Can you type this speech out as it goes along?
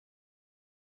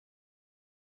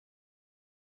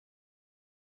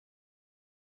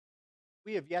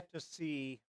we have yet to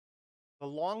see the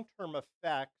long-term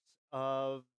effects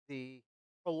of the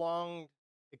prolonged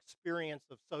experience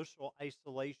of social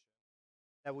isolation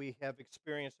that we have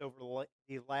experienced over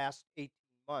the last 18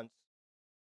 months.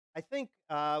 I think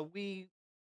we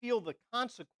feel the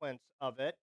consequence of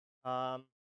it, um,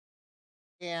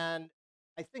 and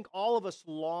I think all of us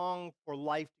long for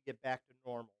life to get back to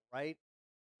normal, right?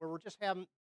 Where we're just having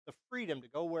the freedom to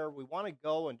go where we want to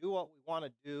go and do what we want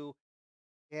to do.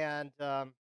 And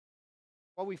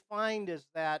what we find is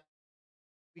that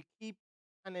we keep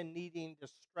kind of needing to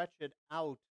stretch it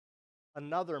out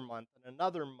another month and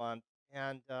another month,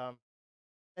 and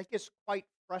that gets quite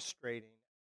frustrating.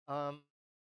 It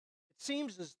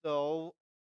seems as though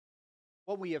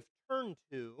what we have turned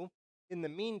to in the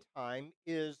meantime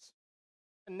is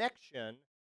connection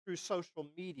through social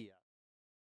media.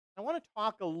 I want to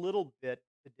talk a little bit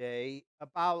today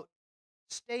about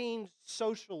staying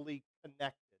socially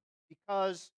connected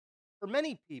because for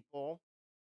many people,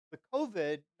 the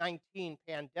COVID 19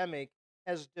 pandemic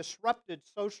has disrupted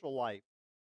social life,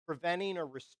 preventing or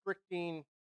restricting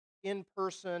in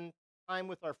person time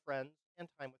with our friends and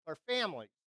time with our families.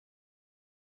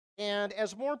 And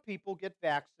as more people get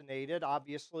vaccinated,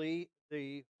 obviously,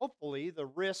 hopefully the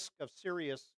risk of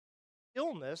serious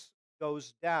illness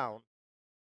goes down.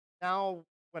 Now,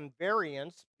 when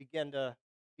variants begin to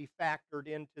be factored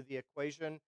into the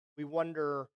equation, we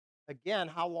wonder again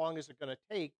how long is it going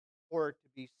to take for it to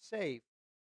be safe?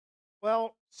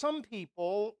 Well, some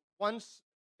people, once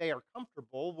they are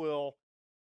comfortable, will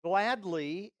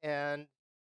gladly and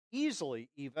easily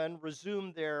even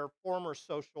resume their former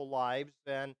social lives,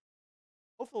 and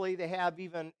hopefully they have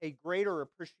even a greater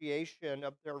appreciation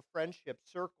of their friendship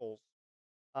circles.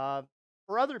 Uh,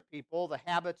 for other people, the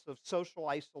habits of social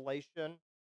isolation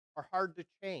are hard to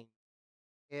change.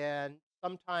 And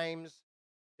sometimes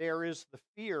there is the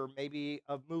fear, maybe,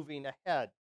 of moving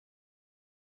ahead.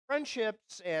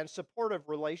 Friendships and supportive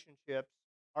relationships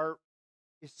are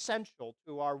essential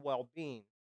to our well being.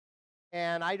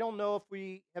 And I don't know if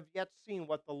we have yet seen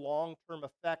what the long term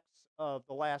effects of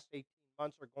the last 18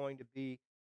 months are going to be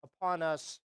upon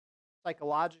us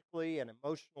psychologically and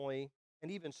emotionally,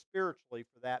 and even spiritually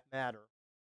for that matter.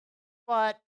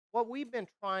 But what we've been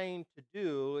trying to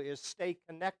do is stay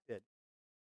connected.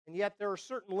 And yet there are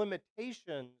certain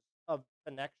limitations of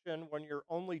connection when you're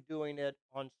only doing it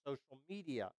on social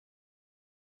media.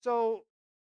 So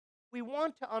we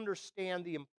want to understand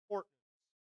the importance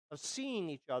of seeing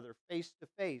each other face to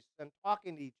face and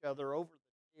talking to each other over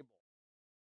the table.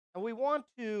 And we want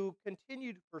to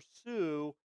continue to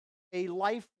pursue a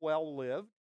life well lived,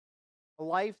 a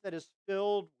life that is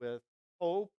filled with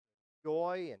hope,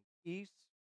 joy, and peace.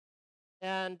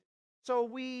 And so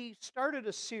we started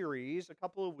a series a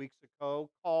couple of weeks ago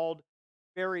called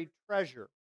Buried Treasure.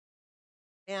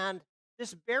 And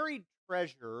this buried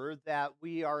treasure that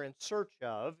we are in search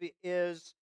of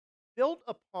is built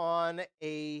upon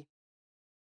a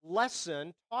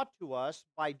lesson taught to us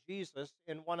by Jesus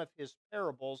in one of his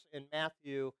parables in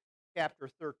Matthew chapter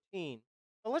 13.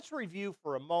 So let's review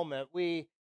for a moment. We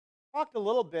talked a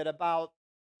little bit about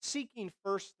seeking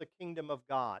first the kingdom of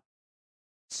God,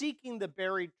 seeking the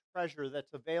buried treasure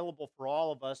that's available for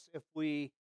all of us if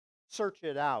we search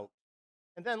it out.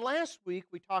 And then last week,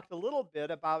 we talked a little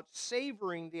bit about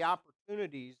savoring the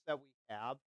opportunities that we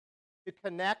have to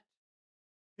connect,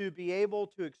 to be able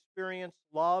to experience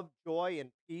love, joy, and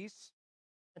peace.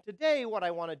 And today, what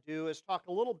I want to do is talk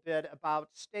a little bit about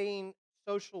staying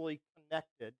socially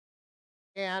connected.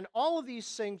 And all of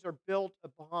these things are built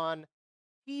upon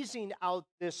teasing out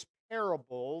this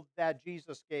parable that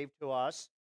Jesus gave to us.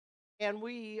 And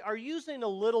we are using a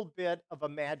little bit of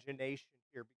imagination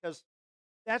here because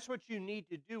that's what you need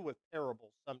to do with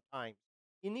parables sometimes.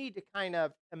 You need to kind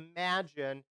of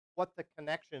imagine what the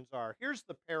connections are. Here's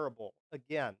the parable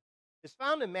again. It's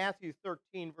found in Matthew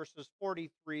 13, verses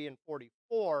 43 and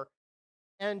 44.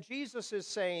 And Jesus is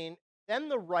saying, then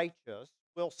the righteous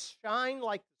will shine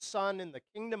like the sun in the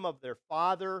kingdom of their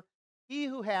Father. He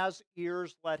who has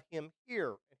ears, let him hear.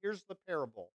 And here's the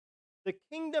parable. The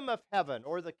kingdom of heaven,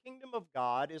 or the kingdom of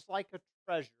God, is like a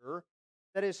treasure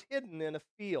that is hidden in a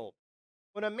field.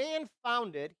 When a man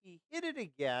found it, he hid it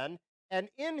again, and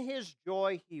in his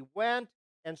joy he went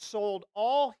and sold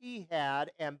all he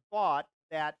had and bought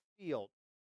that field.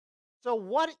 So,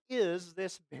 what is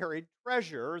this buried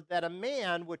treasure that a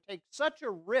man would take such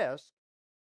a risk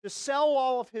to sell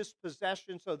all of his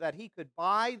possessions so that he could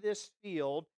buy this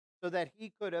field so that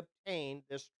he could obtain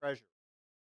this treasure?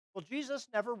 Well, Jesus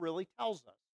never really tells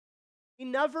us. He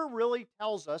never really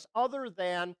tells us, other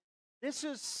than this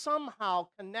is somehow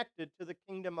connected to the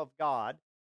kingdom of God.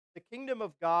 The kingdom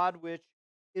of God, which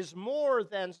is more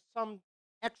than some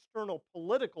external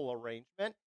political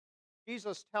arrangement.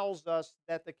 Jesus tells us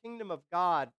that the kingdom of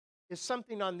God is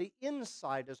something on the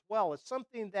inside as well. It's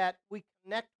something that we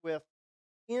connect with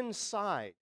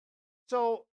inside.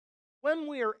 So when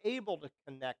we are able to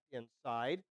connect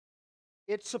inside,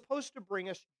 it's supposed to bring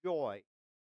us joy.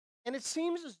 And it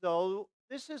seems as though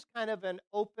this is kind of an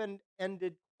open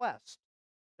ended quest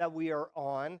that we are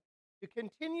on to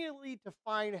continually to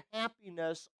find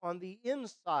happiness on the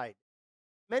inside.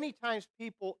 Many times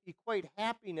people equate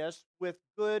happiness with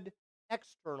good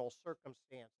external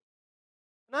circumstances.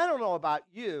 And I don't know about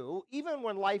you, even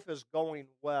when life is going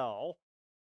well,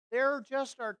 there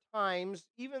just are times,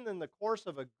 even in the course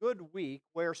of a good week,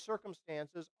 where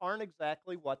circumstances aren't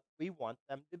exactly what we want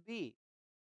them to be.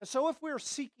 And so, if we're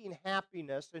seeking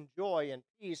happiness and joy and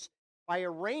peace by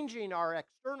arranging our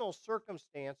external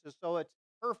circumstances so it's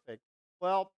perfect,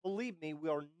 well, believe me,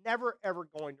 we're never ever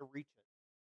going to reach it.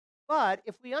 But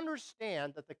if we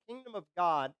understand that the kingdom of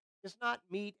God is not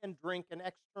meat and drink and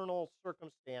external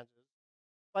circumstances,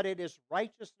 but it is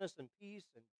righteousness and peace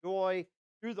and joy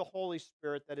through the Holy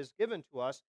Spirit that is given to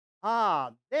us,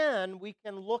 then we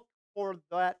can look for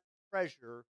that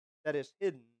treasure that is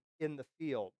hidden in the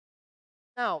field.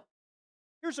 Now,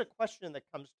 here's a question that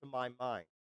comes to my mind.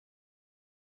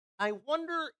 I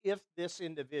wonder if this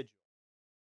individual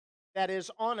that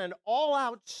is on an all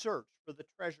out search for the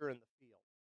treasure in the field,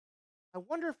 I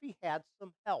wonder if he had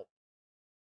some help.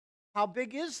 How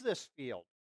big is this field?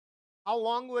 How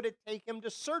long would it take him to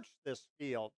search this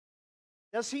field?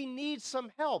 Does he need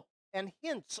some help and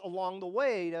hints along the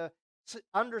way to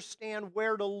understand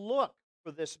where to look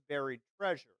for this buried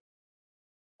treasure?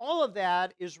 All of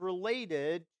that is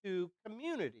related to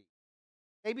community.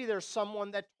 Maybe there's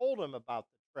someone that told him about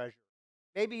the treasure.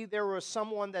 Maybe there was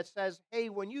someone that says, hey,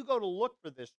 when you go to look for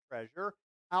this treasure,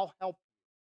 I'll help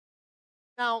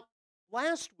you. Now,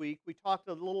 last week we talked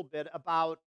a little bit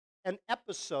about an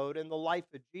episode in the life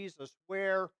of Jesus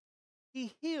where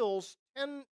he heals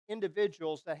 10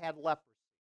 individuals that had leprosy.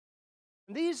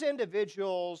 And these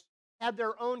individuals had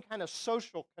their own kind of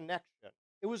social connection.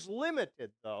 It was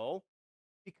limited, though,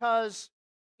 because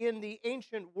in the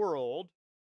ancient world,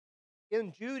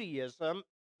 in Judaism,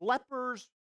 lepers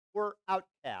were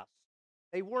outcasts.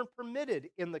 They weren't permitted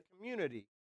in the community.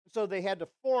 So they had to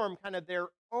form kind of their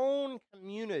own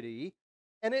community,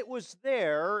 and it was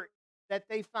there that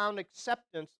they found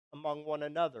acceptance among one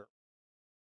another.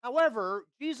 However,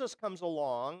 Jesus comes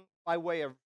along by way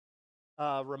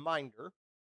of reminder,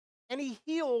 and he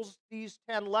heals these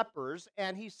 10 lepers,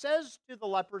 and he says to the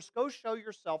lepers, go show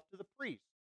yourself to the priest.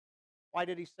 Why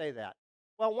did he say that?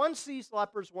 Well, once these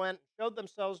lepers went and showed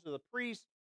themselves to the priest,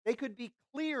 they could be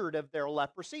cleared of their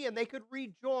leprosy and they could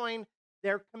rejoin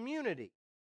their community.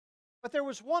 But there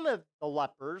was one of the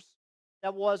lepers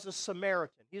that was a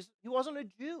Samaritan. He wasn't a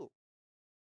Jew.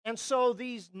 And so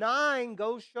these 9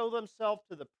 go show themselves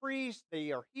to the priest.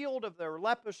 They are healed of their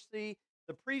leprosy.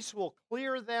 The priest will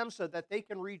clear them so that they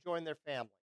can rejoin their family.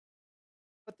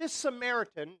 But this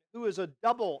Samaritan, who is a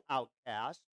double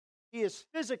outcast, he is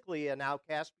physically an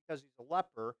outcast because he's a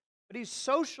leper, but he's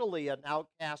socially an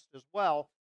outcast as well,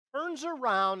 turns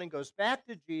around and goes back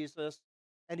to Jesus,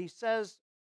 and he says,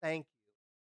 thank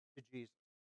you to Jesus.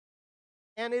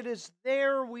 And it is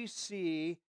there we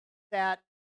see that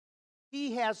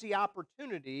he has the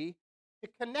opportunity to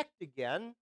connect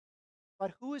again,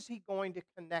 but who is he going to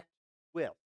connect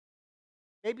with?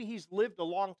 Maybe he's lived a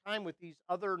long time with these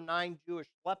other 9 Jewish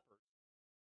lepers.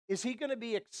 Is he going to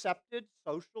be accepted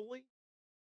socially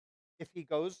if he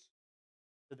goes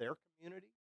to their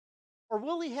community? Or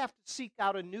will he have to seek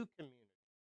out a new community?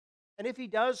 And if he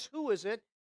does, who is it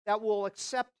that will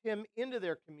accept him into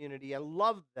their community and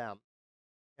love them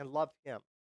and love him?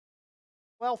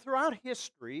 Well, throughout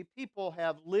history, people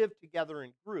have lived together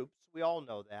in groups, we all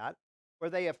know that, where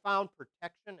they have found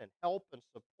protection and help and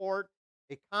support,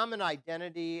 a common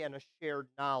identity, and a shared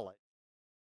knowledge.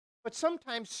 But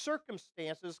sometimes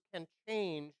circumstances can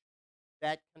change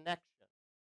that connection.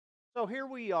 So here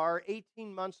we are,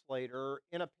 18 months later,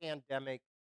 in a pandemic,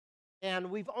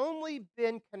 and we've only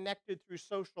been connected through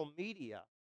social media.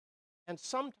 And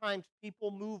sometimes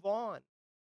people move on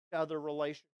to other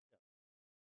relationships.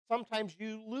 Sometimes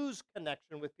you lose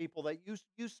connection with people that you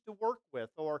used to work with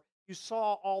or you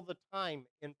saw all the time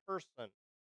in person.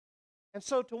 And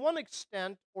so, to one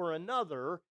extent or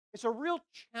another, it's a real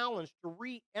challenge to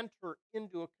re-enter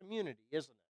into a community,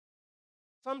 isn't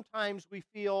it? Sometimes we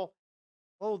feel,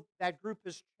 oh, that group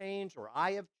has changed or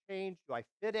I have changed. Do I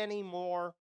fit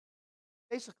anymore?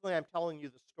 Basically, I'm telling you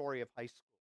the story of high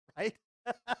school, right?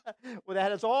 Well,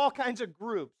 that has all kinds of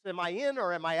groups. Am I in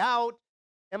or am I out?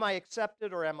 Am I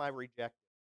accepted or am I rejected?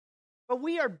 But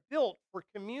we are built for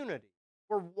community.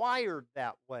 We're wired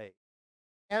that way.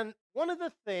 And one of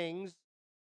the things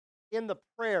in the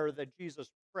prayer that Jesus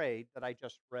prayed that I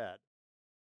just read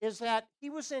is that he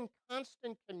was in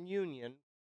constant communion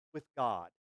with God.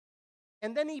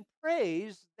 And then he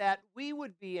prays that we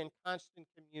would be in constant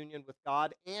communion with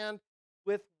God and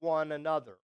with one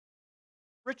another.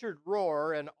 Richard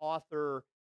Rohr, an author,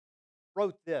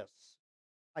 wrote this,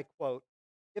 I quote,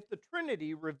 "If the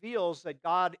Trinity reveals that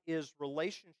God is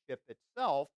relationship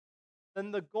itself,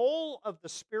 then the goal of the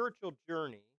spiritual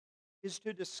journey is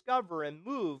to discover and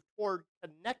move toward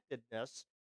connectedness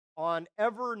on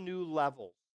ever new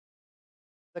levels.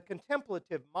 The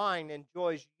contemplative mind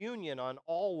enjoys union on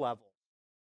all levels.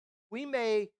 We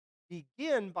may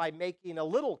begin by making a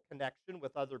little connection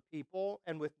with other people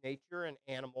and with nature and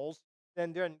animals,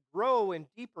 then grow in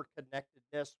deeper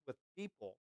connectedness with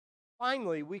people.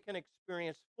 Finally, we can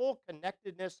experience full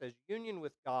connectedness as union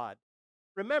with God.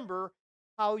 Remember,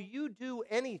 how you do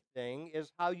anything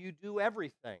is how you do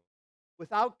everything.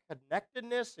 Without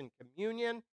connectedness and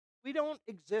communion, we don't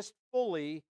exist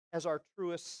fully as our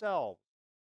truest selves.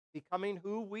 Becoming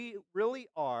who we really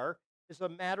are is a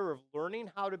matter of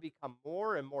learning how to become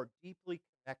more and more deeply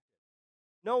connected.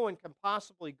 No one can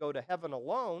possibly go to heaven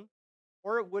alone,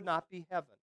 or it would not be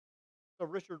heaven." So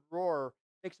Richard Rohr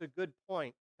makes a good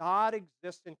point. God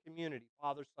exists in community,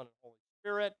 Father, Son, and Holy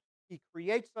Spirit. He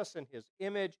creates us in his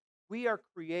image. We are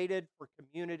created for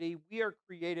community. We are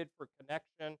created for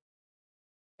connection.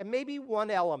 And maybe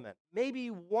one element, maybe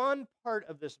one part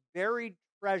of this buried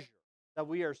treasure that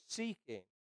we are seeking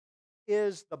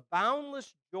is the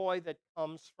boundless joy that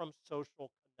comes from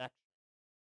social connection.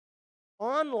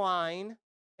 Online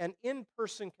and in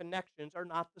person connections are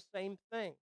not the same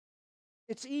thing.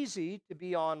 It's easy to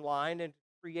be online and to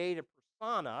create a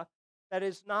persona that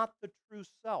is not the true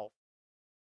self.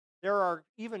 There are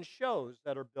even shows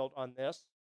that are built on this.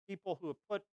 People who have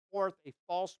put forth a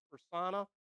false persona.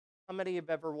 How many have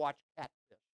ever watched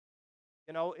Catfish?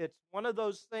 You know, it's one of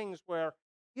those things where,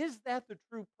 is that the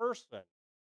true person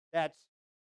that's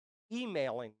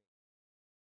emailing me,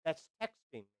 that's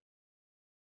texting me?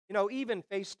 You know, even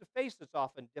face to face, it's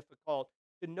often difficult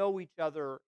to know each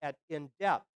other in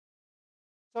depth.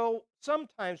 So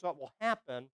sometimes what will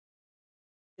happen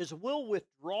is we'll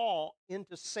withdraw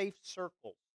into safe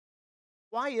circles.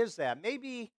 Why is that?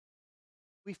 Maybe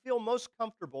we feel most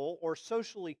comfortable or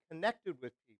socially connected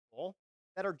with people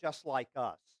that are just like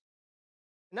us.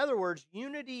 In other words,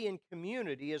 unity in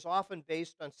community is often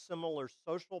based on similar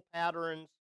social patterns,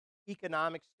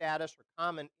 economic status, or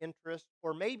common interests,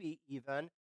 or maybe even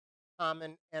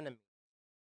common enemies.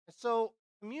 And so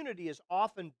community is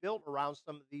often built around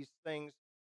some of these things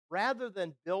rather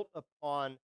than built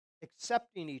upon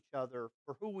accepting each other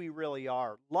for who we really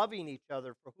are, loving each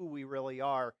other for who we really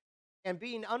are, and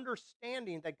being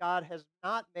understanding that God has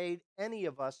not made any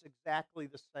of us exactly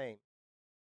the same.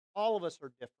 All of us are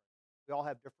different. We all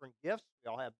have different gifts, we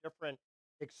all have different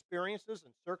experiences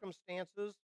and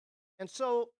circumstances. And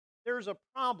so there's a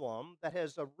problem that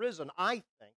has arisen, I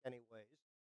think, anyways,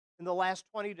 in the last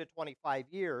 20 to 25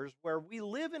 years, where we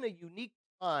live in a unique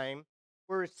time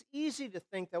where it's easy to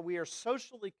think that we are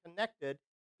socially connected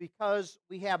because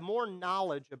we have more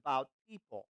knowledge about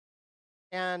people.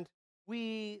 And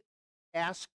we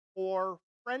ask for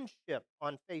friendship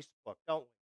on Facebook, don't we?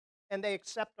 And they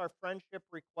accept our friendship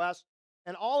request.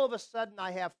 And all of a sudden,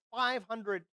 I have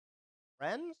 500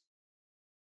 friends.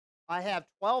 I have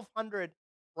 1,200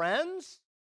 friends.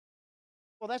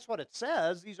 Well, that's what it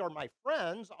says. These are my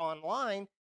friends online.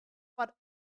 But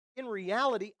in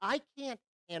reality, I can't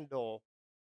handle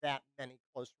that many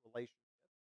close relationships.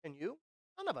 Can you?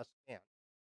 None of us can.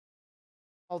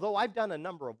 Although I've done a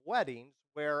number of weddings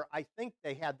where I think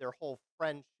they had their whole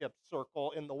friendship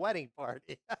circle in the wedding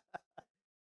party.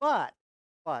 but,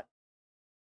 but,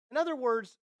 in other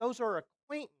words, those are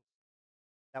acquaintances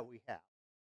that we have.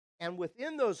 And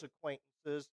within those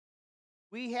acquaintances,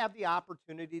 we have the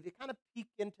opportunity to kind of peek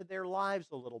into their lives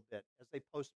a little bit as they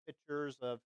post pictures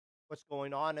of what's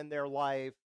going on in their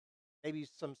life, maybe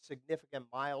some significant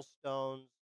milestones,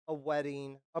 a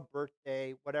wedding, a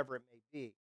birthday, whatever it may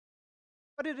be.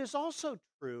 But it is also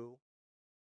true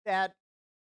that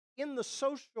in the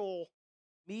social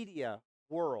media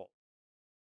world,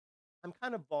 I'm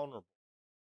kind of vulnerable.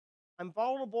 I'm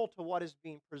vulnerable to what is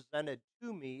being presented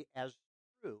to me as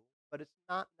true, but it's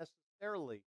not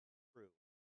necessarily true.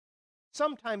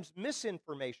 Sometimes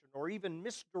misinformation or even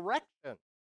misdirection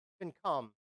can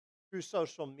come through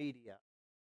social media.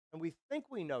 And we think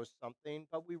we know something,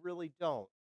 but we really don't.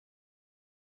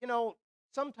 you know,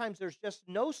 sometimes there's just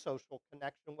no social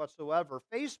connection whatsoever.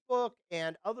 Facebook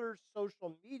and other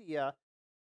social media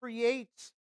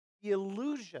creates the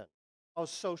illusion of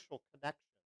social connection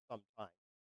sometimes.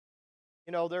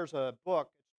 There's a book,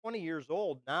 it's 20 years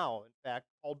old now, in fact,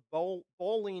 called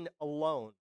Bowling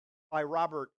Alone by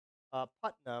Robert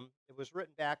Putnam. It was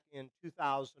written back in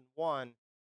 2001.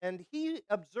 And he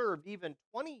observed even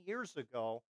 20 years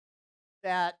ago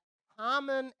that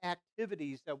common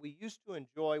activities that we used to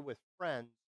enjoy with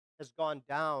friends has gone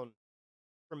down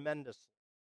tremendously.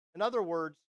 In other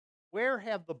words, where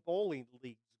have the bowling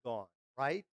leagues gone,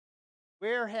 right?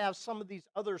 Where have some of these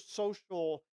other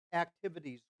social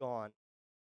activities gone?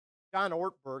 John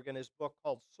Ortberg, in his book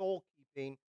called Soul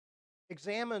Keeping,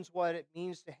 examines what it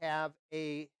means to have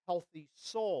a healthy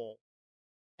soul.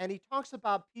 And he talks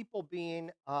about people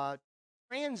being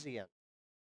transient.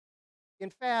 In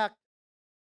fact,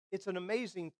 it's an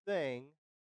amazing thing.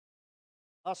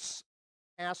 Us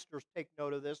pastors take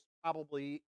note of this.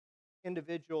 Probably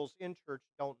individuals in church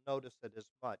don't notice it as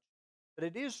much. But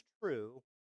it is true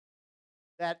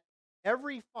that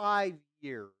every 5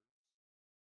 years,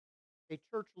 a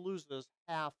church loses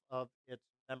half of its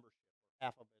membership, or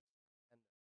half of its attendance.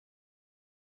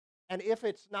 And if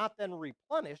it's not then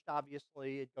replenished,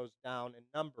 obviously it goes down in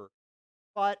number.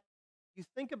 But you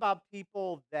think about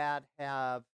people that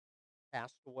have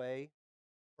passed away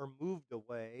or moved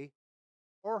away,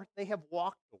 or they have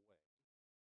walked away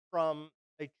from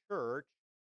a church,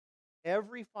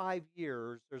 every 5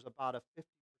 years there's about a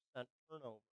 50%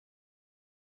 turnover.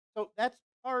 So that's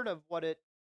part of what it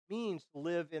means to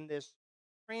live in this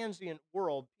transient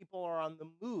world. People are on the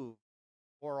move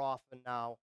more often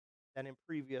now than in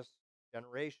previous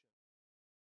generations.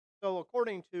 So,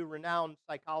 according to renowned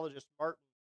psychologist Martin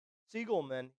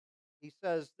Siegelman, he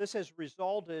says this has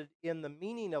resulted in the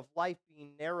meaning of life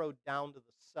being narrowed down to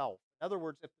the self. In other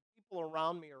words, if the people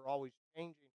around me are always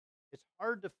changing, it's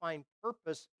hard to find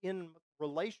purpose in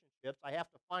relationships. I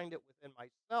have to find it within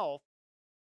myself.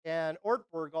 And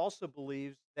Ortberg also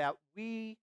believes that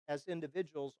we as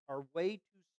individuals are way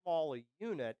too small a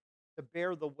unit to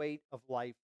bear the weight of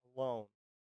life alone.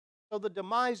 So the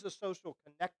demise of social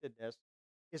connectedness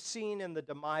is seen in the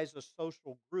demise of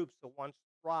social groups that once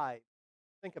thrived.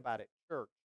 Think about it: church,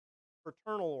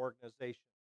 fraternal organizations,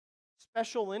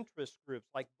 special interest groups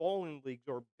like bowling leagues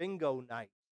or bingo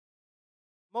nights.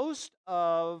 Most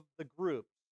of the groups,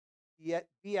 the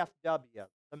BFW,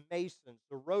 the Masons,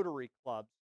 the Rotary clubs,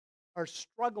 are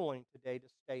struggling today to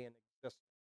stay in existence.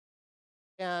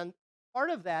 And part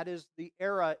of that is the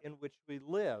era in which we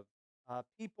live.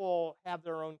 People have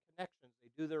their own connections, they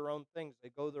do their own things, they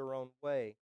go their own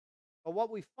way. But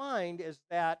what we find is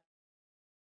that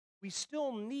we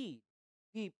still need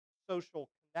deep social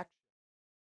connection.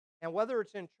 And whether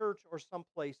it's in church or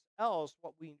someplace else,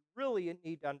 what we really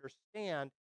need to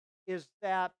understand is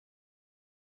that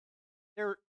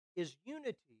there is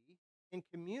unity in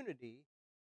community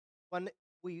when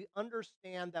we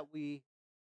understand that we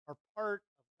are part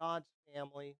of God's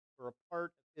family, we're a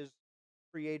part of His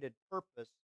created purpose,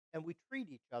 and we treat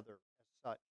each other as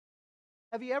such.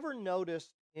 Have you ever noticed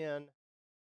in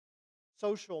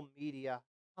social media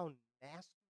how nasty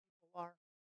people are?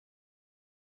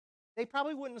 They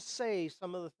probably wouldn't say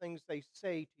some of the things they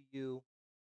say to you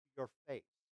to your face.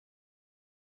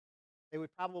 They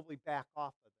would probably back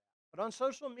off of that. But on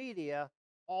social media,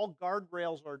 all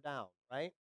guardrails are down,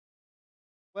 right?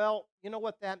 Well, you know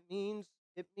what that means?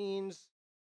 It means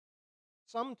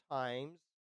sometimes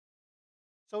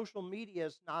social media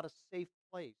is not a safe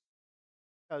place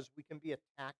because we can be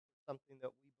attacked for something that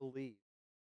we believe.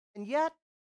 And yet,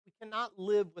 we cannot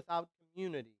live without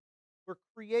community. We're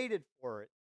created for it.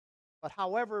 But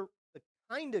however, the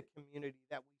kind of community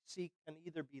that we seek can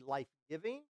either be life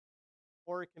giving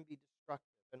or it can be destructive.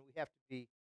 And we have to be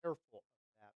careful of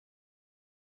that.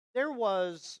 There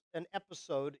was an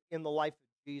episode in the life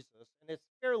of Jesus, and it's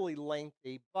fairly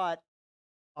lengthy, but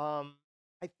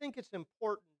I think it's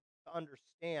important to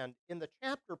understand. In the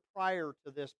chapter prior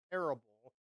to this parable,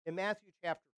 in Matthew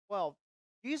chapter 12,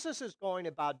 Jesus is going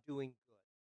about doing good.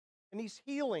 And he's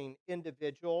healing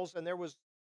individuals. And there was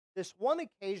this one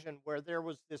occasion where there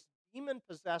was this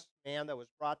demon-possessed man that was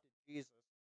brought to Jesus.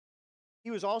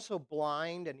 He was also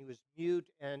blind and he was mute.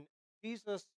 And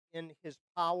Jesus, in his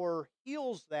power,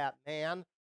 heals that man.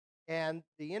 And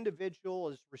the individual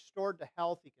is restored to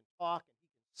health. He can talk and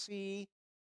he can see.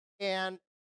 And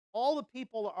all the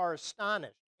people are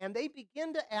astonished. And they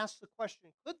begin to ask the question,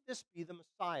 could this be the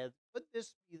Messiah? Could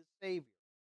this be the Savior?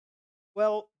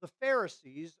 Well, the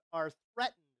Pharisees are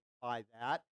threatened by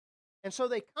that. And so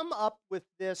they come up with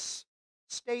this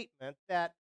statement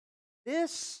that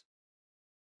this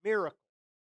miracle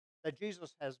that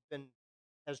Jesus has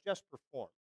just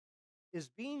performed is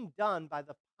being done by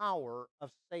the power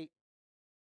of Satan.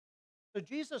 So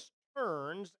Jesus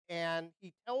turns and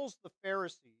he tells the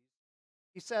Pharisees,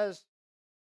 he says,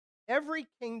 every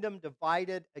kingdom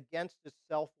divided against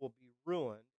itself will be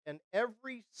ruined, and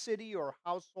every city or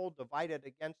household divided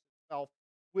against itself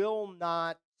will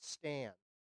not stand.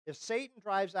 If Satan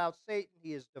drives out Satan,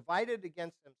 he is divided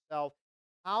against himself.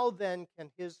 How then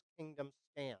can his kingdom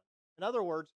stand? In other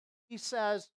words, he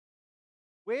says,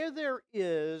 where there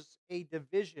is a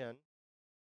division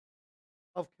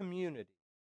of community,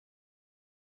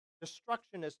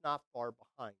 destruction is not far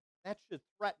behind. That should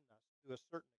threaten us to a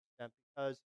certain extent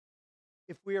because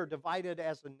if we are divided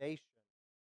as a nation,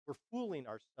 we're fooling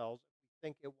ourselves if we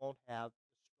think it won't have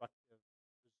destructive results.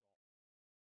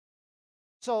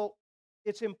 So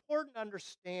it's important to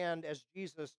understand as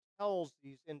Jesus tells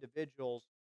these individuals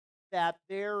that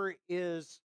there's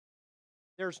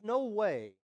no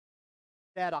way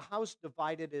that a house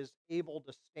divided is able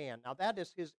to stand. Now that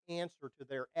is his answer to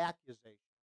their accusation.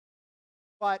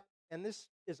 But, and this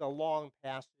is a long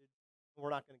passage, and we're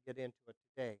not going to get into it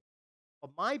today.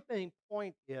 But my main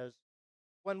point is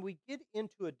when we get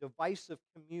into a divisive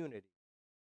community,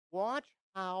 watch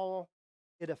how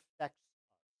it affects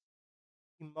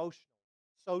us emotionally,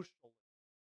 socially,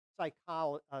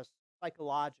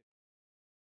 psychologically.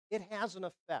 It has an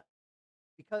effect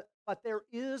but there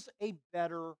is a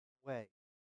better way.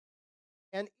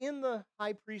 And in the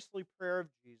high priestly prayer of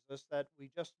Jesus that we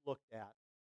just looked at,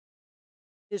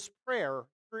 his prayer,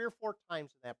 3 or 4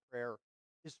 times in that prayer,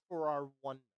 is for our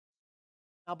oneness.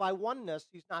 Now, by oneness,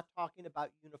 he's not talking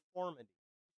about uniformity.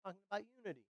 He's talking about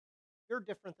unity. You're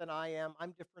different than I am.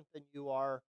 I'm different than you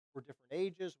are. We're different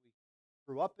ages. We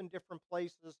grew up in different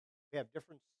places. We have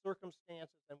different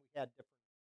circumstances, and we had different.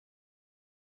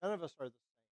 None of us are the same.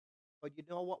 But you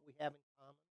know what we have in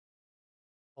common?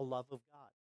 The love of God.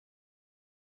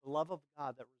 The love of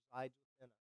God that resides within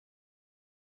us.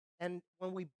 And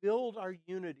when we build our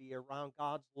unity around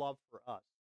God's love for us,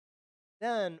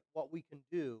 then what we can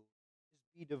do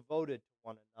is be devoted to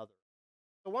one another.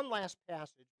 So one last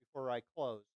passage before I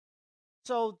close.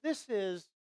 So this is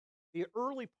the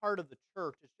early part of the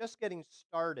church. It's just getting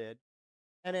started.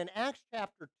 And in Acts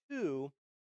chapter 2,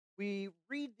 we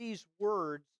read these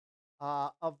words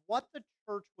of what the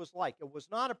church was like. It was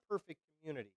not a perfect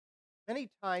community. Many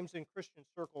times in Christian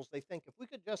circles, they think if we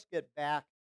could just get back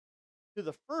to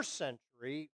the first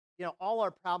century, all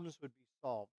our problems would be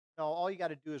solved. No, all you got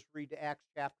to do is read Acts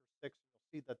chapter 6, and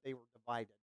you'll see that they were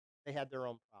divided. They had their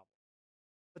own problems.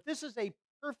 But this is a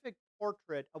perfect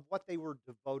portrait of what they were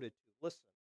devoted to. Listen.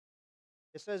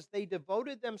 It says, they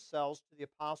devoted themselves to the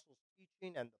apostles'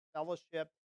 teaching and the fellowship,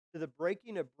 to the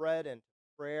breaking of bread and to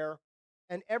prayer.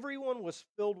 And everyone was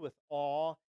filled with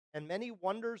awe, and many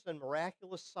wonders and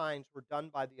miraculous signs were done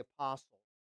by the apostles.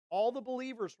 All the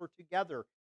believers were together,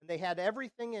 and they had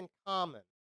everything in common.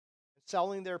 And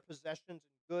selling their possessions and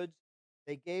goods,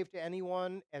 they gave to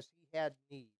anyone as he had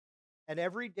need. And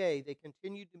every day they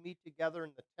continued to meet together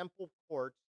in the temple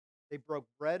courts. They broke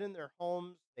bread in their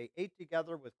homes. They ate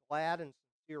together with glad and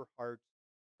sincere hearts,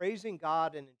 praising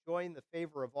God and enjoying the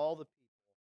favor of all the people.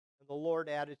 And the Lord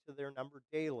added to their number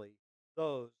daily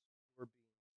those who were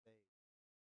being saved.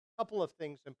 A couple of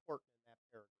things important in that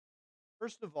paragraph.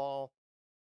 First of all,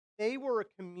 they were a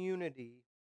community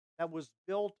that was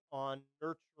built on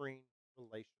nurturing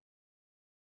relationships.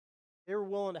 They were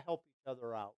willing to help each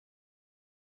other out.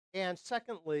 And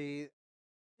secondly,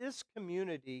 this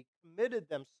community committed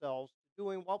themselves to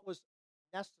doing what was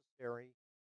necessary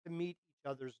to meet each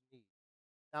other's needs.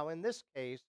 Now, in this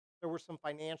case, there were some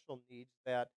financial needs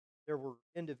that there were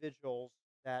individuals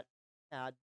that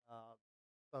had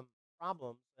some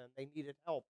problems and they needed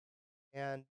help,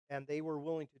 and they were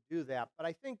willing to do that. But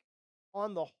I think,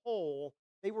 on the whole,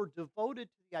 they were devoted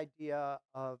to the idea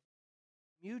of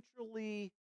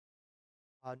mutually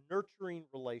nurturing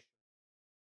relationships.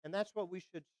 And that's what we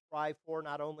should strive for,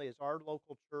 not only as our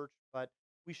local church, but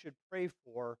we should pray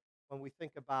for when we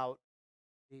think about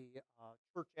the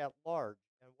church at large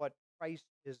and what Christ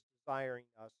is desiring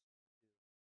us to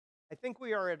do. I think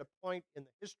we are at a point in the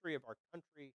history of our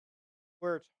country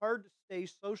where it's hard to stay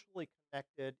socially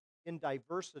connected in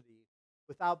diversity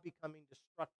without becoming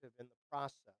destructive in the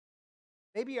process.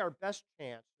 Maybe our best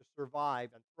chance to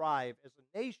survive and thrive as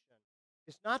a nation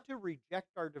is not to reject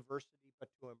our diversity, but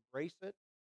to embrace it.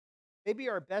 Maybe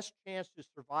our best chance to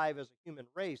survive as a human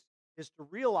race is to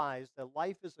realize that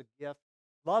life is a gift,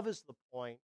 love is the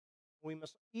point, and we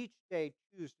must each day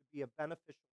choose to be a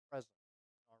beneficial presence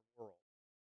in our world.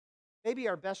 Maybe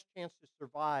our best chance to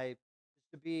survive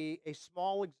is to be a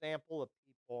small example of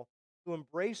people people to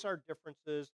embrace our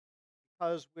differences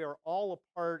because we are all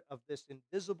a part of this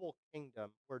invisible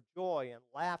kingdom where joy and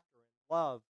laughter and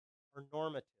love are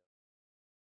normative.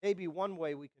 Maybe one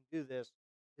way we can do this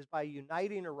is by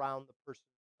uniting around the person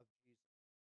of Jesus.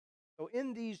 So,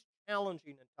 in these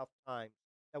challenging and tough times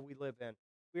that we live in,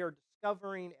 we are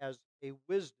discovering as a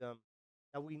wisdom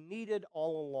that we needed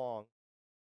all along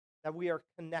that we are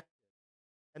connected.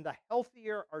 And the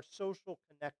healthier our social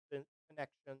connections,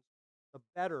 the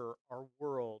better our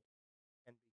world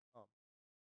can become.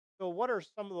 So, what are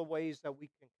some of the ways that we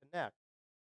can connect?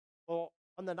 Well,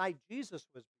 on the night Jesus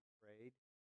was betrayed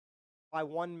by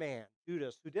one man,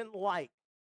 Judas, who didn't like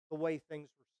the way things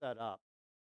were set up,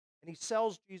 and he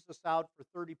sells Jesus out for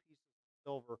 30 pieces of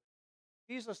silver.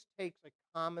 Jesus takes a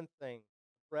common thing,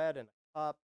 bread and a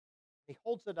cup, and he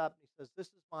holds it up and he says, "This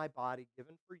is my body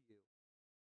given for you.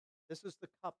 This is the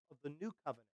cup of the new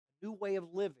covenant, a new way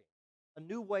of living, a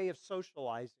new way of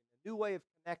socializing, a new way of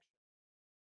connection.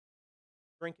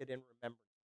 Drink it in remembrance."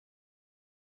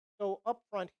 So up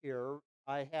front here,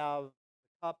 I have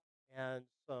the cup and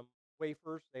some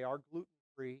wafers. They are gluten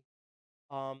free.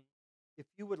 If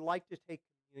you would like to take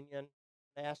communion,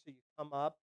 I ask that you come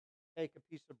up, take a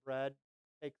piece of bread,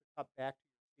 take the cup back to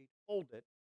your seat, hold it.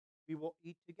 We will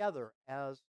eat together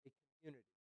as a community.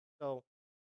 So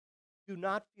do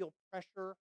not feel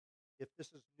pressure if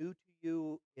this is new to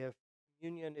you, if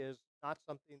communion is not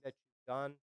something that you've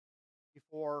done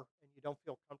before and you don't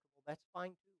feel comfortable, that's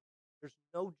fine too. There's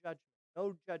no judgment,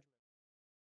 no judgment.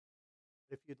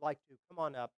 But if you'd like to, come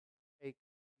on up, take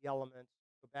the elements,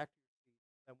 go back to your